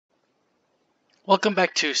Welcome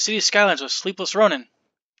back to City Skylines with SleeplessRonin.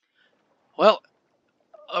 Well,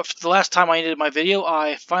 after the last time I ended my video,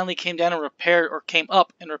 I finally came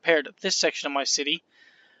up and repaired this section of my city.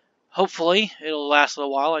 Hopefully, it'll last a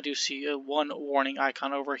little while. I do see one warning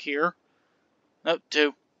icon over here. Nope,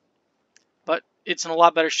 two. But it's in a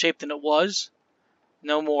lot better shape than it was.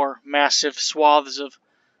 No more massive swaths of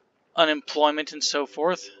unemployment and so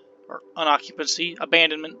forth, or unoccupancy,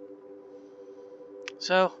 abandonment.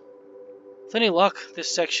 So, with any luck,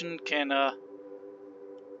 this section can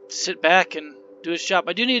sit back and do its job.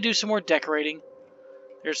 I do need to do some more decorating.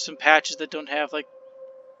 There's some patches that don't have like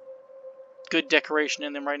good decoration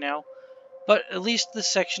in them right now, but at least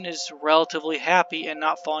this section is relatively happy and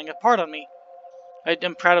not falling apart on me.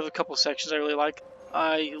 I'm proud of a couple sections I really like.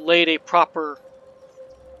 I laid a proper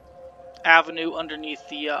avenue underneath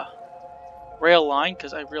the rail line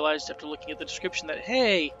because I realized after looking at the description that,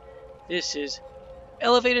 hey, this is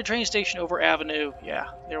elevated train station over avenue. Yeah,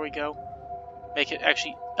 there we go. Make it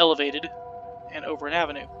actually elevated and over an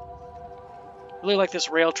avenue. Really like this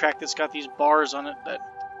rail track that's got these bars on it that,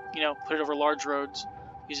 put it over large roads.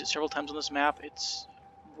 Use it several times on this map. It's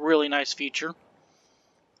a really nice feature.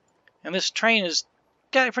 And this train has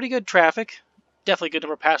got pretty good traffic. Definitely a good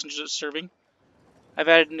number of passengers it's serving. I've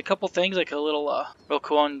added in a couple things like a little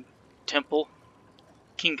Rokuon temple,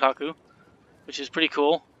 Kinkaku, which is pretty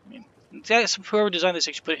cool. I mean, whoever designed this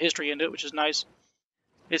actually put history into it, which is nice.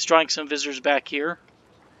 It's drawing some visitors back here.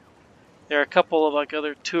 There are a couple of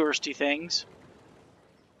other touristy things,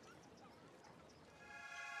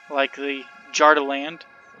 like the Jardaland,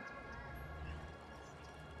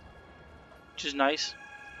 which is nice.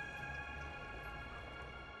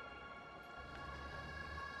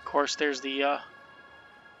 Of course, there's the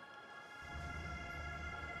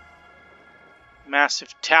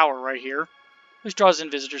massive tower right here, which draws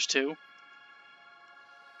in visitors too.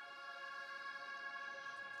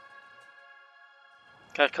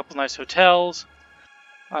 Got a couple nice hotels.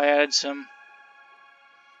 I added some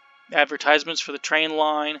advertisements for the train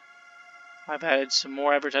line. I've added some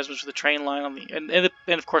more advertisements for the train line on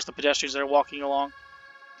and of course the pedestrians that are walking along.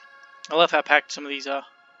 I love how packed some of these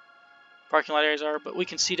parking lot areas are, but we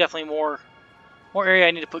can see definitely more area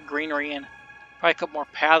I need to put greenery in. Probably a couple more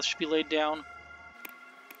paths should be laid down.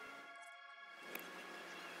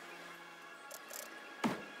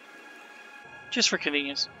 Just for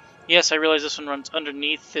convenience. Yes, I realize this one runs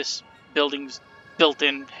underneath this building's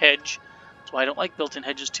built-in hedge, so I don't like built-in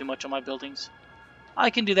hedges too much on my buildings.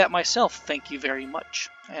 I can do that myself, thank you very much.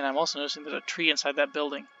 And I'm also noticing there's a tree inside that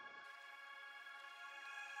building.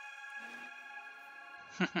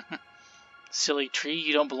 Silly tree,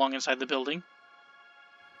 you don't belong inside the building.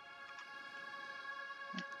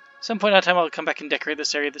 At some point in time I'll come back and decorate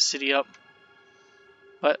this area of the city up.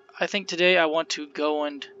 But I think today I want to go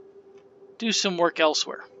and do some work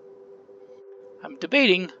elsewhere. I'm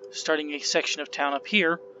debating starting a section of town up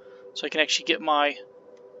here so I can actually get my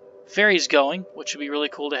ferries going, which would be really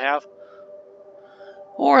cool to have.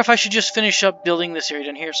 Or if I should just finish up building this area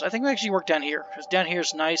down here. So I think we actually work down here, because down here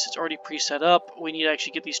is nice. It's already pre-set up. We need to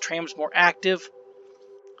actually get these trams more active.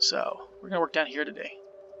 So we're going to work down here today.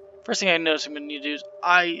 First thing I notice I'm going to need to do is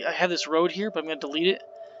I have this road here, but I'm going to delete it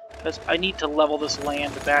because I need to level this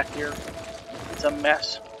land back here. It's a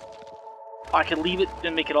mess. I could leave it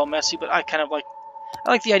and make it all messy, but I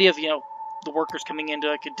like the idea of, the workers coming into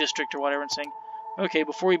like a district or whatever and saying, okay,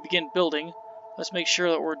 before we begin building, let's make sure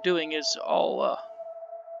that what we're doing is all,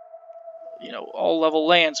 all level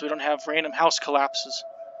land so we don't have random house collapses,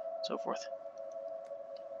 so forth.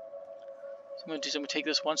 So I'm going to take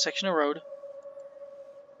this one section of road.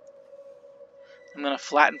 I'm going to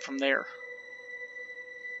flatten from there.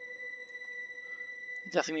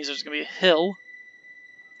 It definitely means there's going to be a hill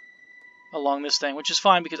along this thing, which is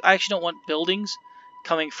fine because I actually don't want buildings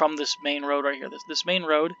coming from this main road right here. This main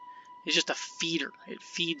road is just a feeder. It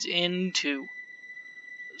feeds into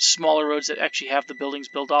smaller roads that actually have the buildings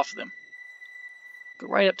built off of them. Go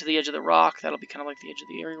right up to the edge of the rock. That'll be kind of like the edge of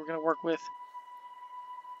the area we're going to work with.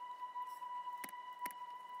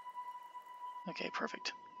 Okay,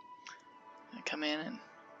 perfect. I come in and I'm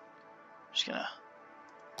just going to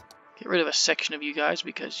get rid of a section of you guys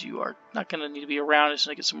because you are not going to need to be around as soon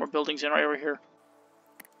as I get some more buildings in right over here.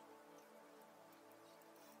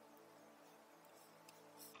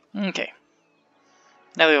 Okay.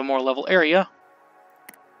 Now we have a more level area.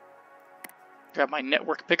 Grab my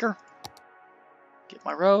network picker. Get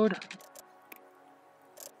my road.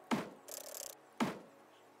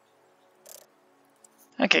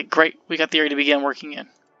 Okay, great. We got the area to begin working in.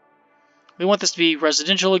 We want this to be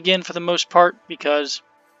residential again for the most part because,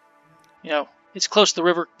 it's close to the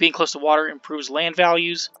river. Being close to water improves land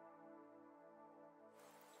values.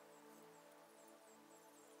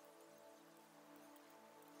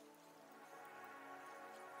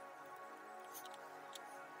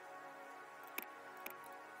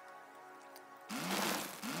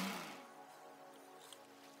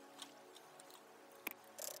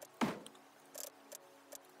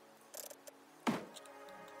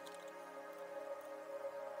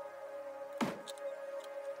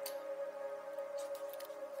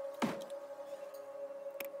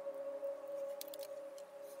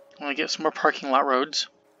 I'm gonna get some more parking lot roads.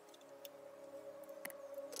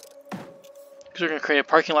 Because we're gonna create a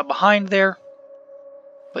parking lot behind there,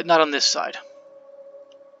 but not on this side.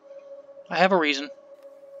 I have a reason.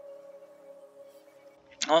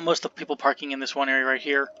 I want most of the people parking in this one area right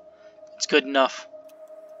here. It's good enough.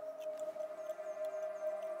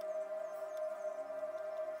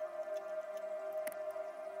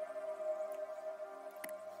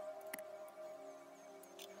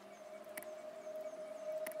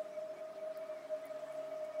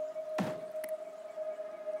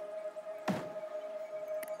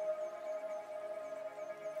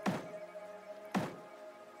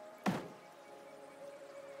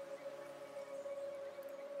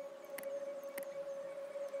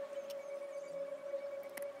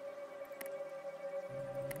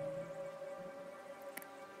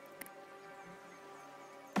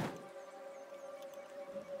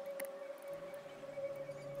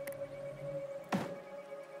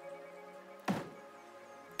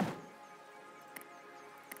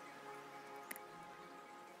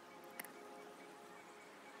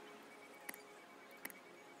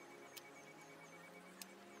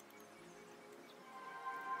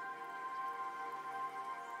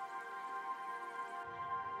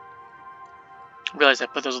 I realized I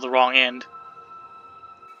put those at the wrong end.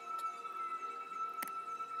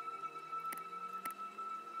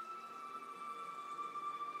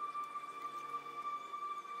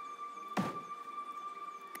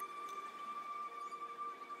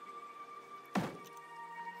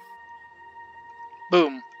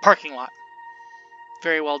 Boom. Parking lot.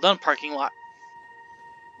 Very well done, parking lot.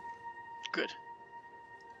 Good.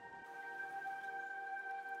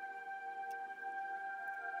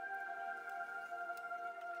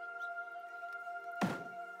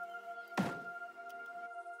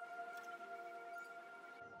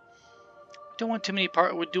 We don't want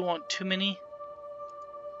too many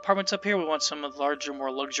apartments up here. We want some of the larger,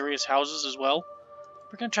 more luxurious houses as well.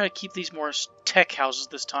 We're gonna try to keep these more tech houses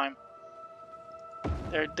this time.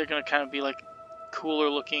 They're gonna kind of be like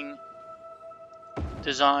cooler looking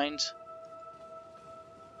designs.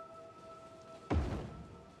 A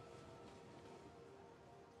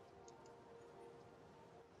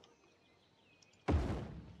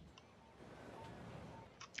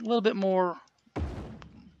little bit more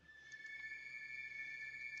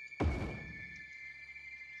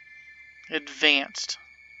advanced.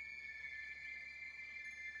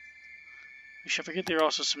 We should forget there are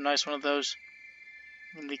also some nice one of those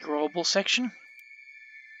in the growable section.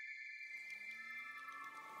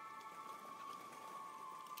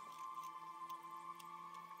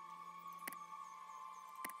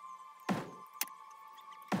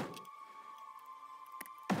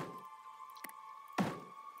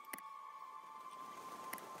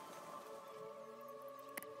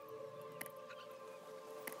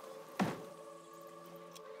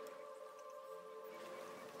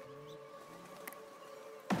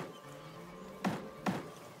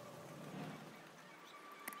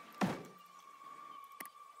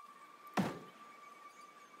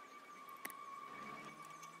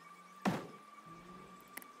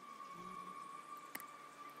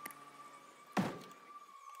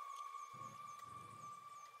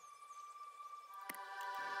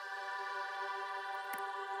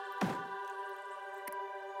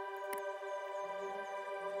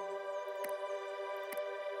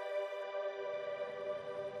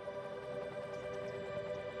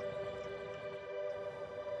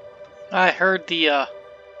 I heard the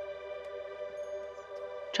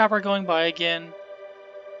chopper going by again.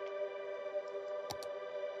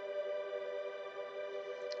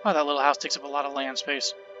 Oh, that little house takes up a lot of land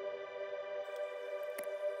space.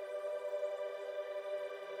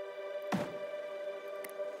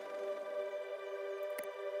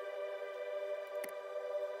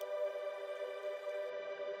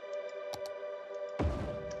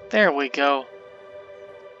 There we go.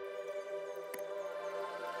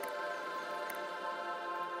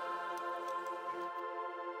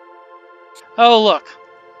 Oh, look.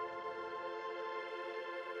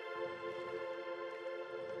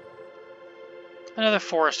 Another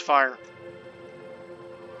forest fire.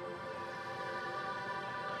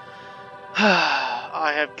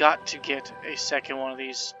 I have got to get a second one of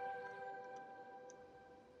these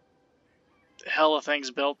hella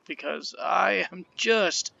things built because I am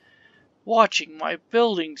just watching my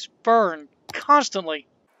buildings burn constantly.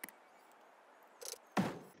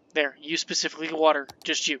 There, you specifically water,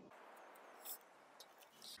 just you.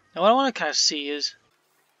 Now what I want to kind of see is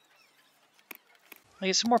I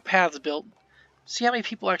get some more paths built. See how many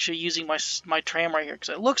people are actually using my tram right here, because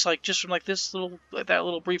it looks like just from like this little that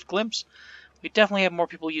little brief glimpse, we definitely have more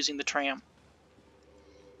people using the tram.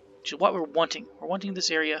 which is what we're wanting. We're wanting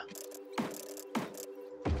this area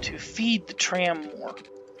to feed the tram more.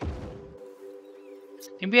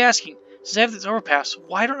 You'll be asking, since I have this overpass,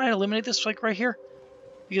 why don't I eliminate this like right here?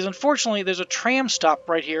 Because unfortunately there's a tram stop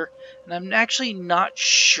right here, and I'm actually not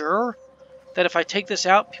sure that if I take this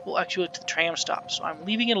out, people actually go to the tram stop. So I'm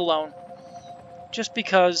leaving it alone just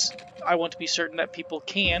because I want to be certain that people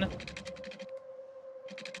can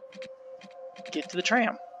get to the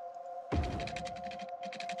tram. I'm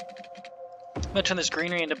going to turn this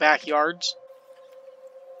greenery into backyards.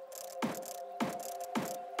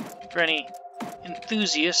 For any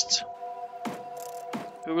enthusiasts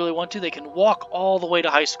who really want to, they can walk all the way to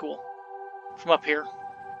high school from up here.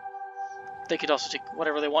 They could also take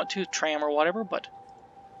whatever they want to, tram or whatever, but,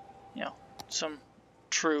 you know, some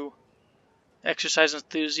true exercise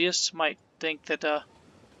enthusiasts might think that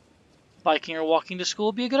biking or walking to school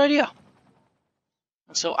would be a good idea.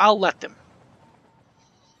 And so I'll let them.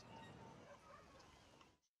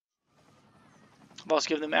 I've also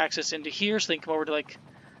given them access into here so they can come over to, like,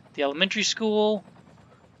 the elementary school,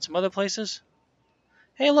 some other places.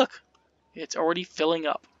 Hey, look, it's already filling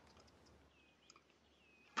up.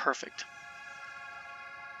 Perfect.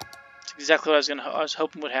 That's exactly what I was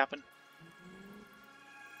hoping would happen.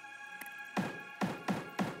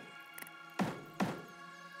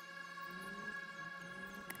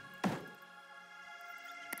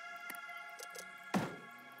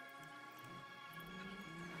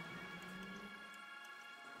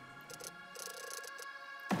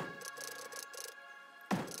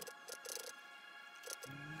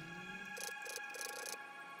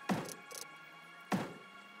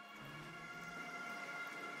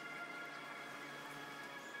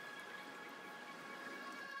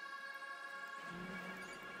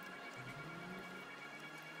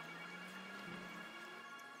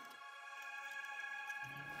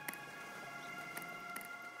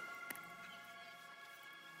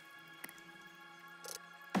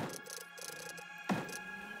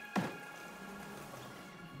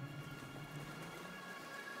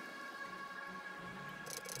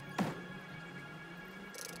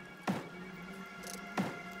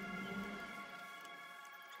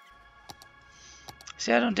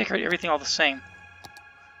 See, I don't decorate everything all the same.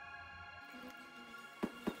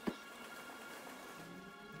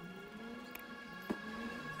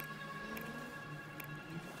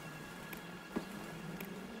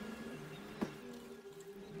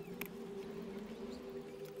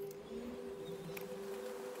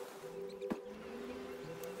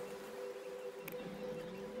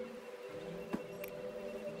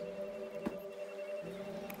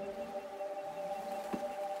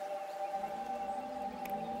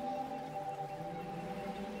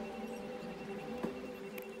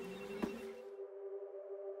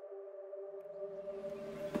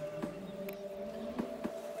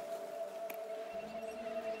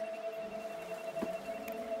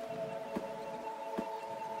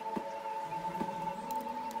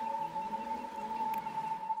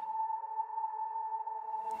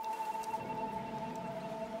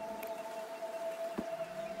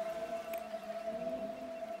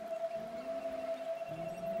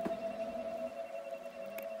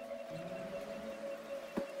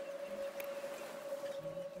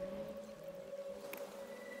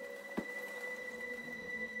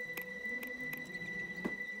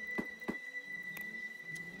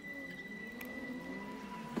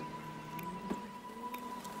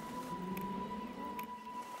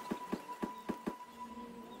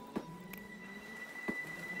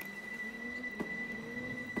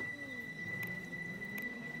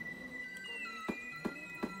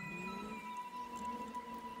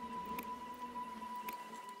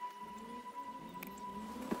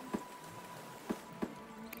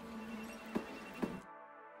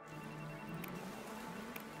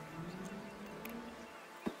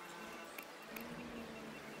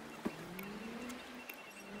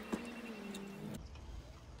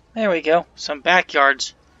 There we go, some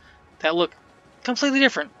backyards that look completely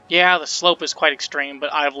different. Yeah, the slope is quite extreme,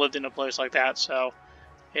 but I've lived in a place like that, so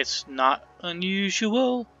it's not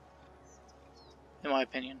unusual, in my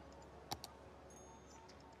opinion.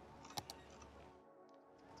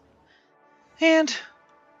 And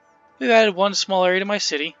we've added one small area to my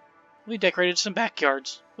city. We decorated some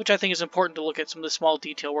backyards, which I think is important to look at some of the small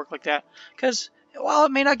detail work like that, because while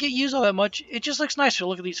it may not get used all that much, it just looks nicer to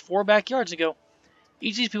look at these 4 backyards and go,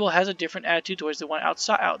 each of these people has a different attitude towards the one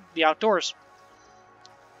the outdoors.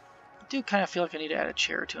 I do kind of feel like I need to add a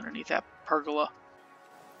chair or two underneath that pergola.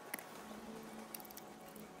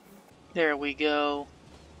 There we go.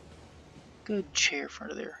 Good chair for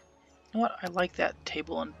under there. You know what? I like that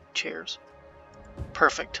table and chairs.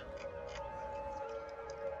 Perfect.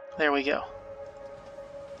 There we go.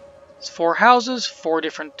 It's 4 houses, 4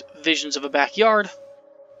 different visions of a backyard.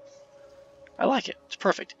 I like it. It's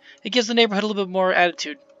perfect. It gives the neighborhood a little bit more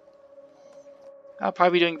attitude. I'll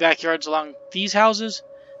probably be doing backyards along these houses,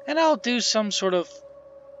 and I'll do some sort of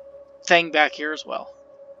thing back here as well.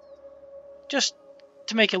 Just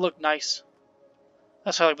to make it look nice.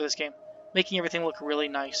 That's what I like about this game. Making everything look really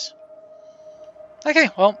nice.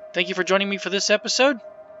 Okay, well, thank you for joining me for this episode.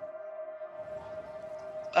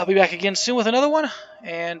 I'll be back again soon with another one,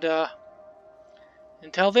 and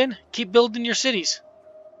until then, keep building your cities.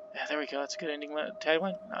 Yeah, there we go. That's a good ending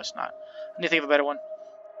tagline. No, it's not. I need to think of a better one.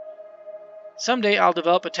 Someday I'll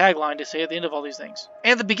develop a tagline to say at the end of all these things.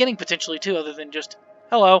 And the beginning, potentially, too, other than just,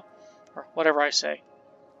 hello, or whatever I say.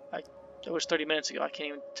 That was 30 minutes ago. I can't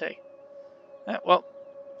even say. Well,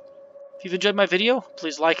 if you've enjoyed my video,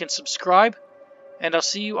 please like and subscribe, and I'll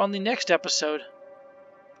see you on the next episode.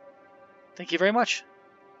 Thank you very much,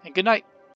 and good night.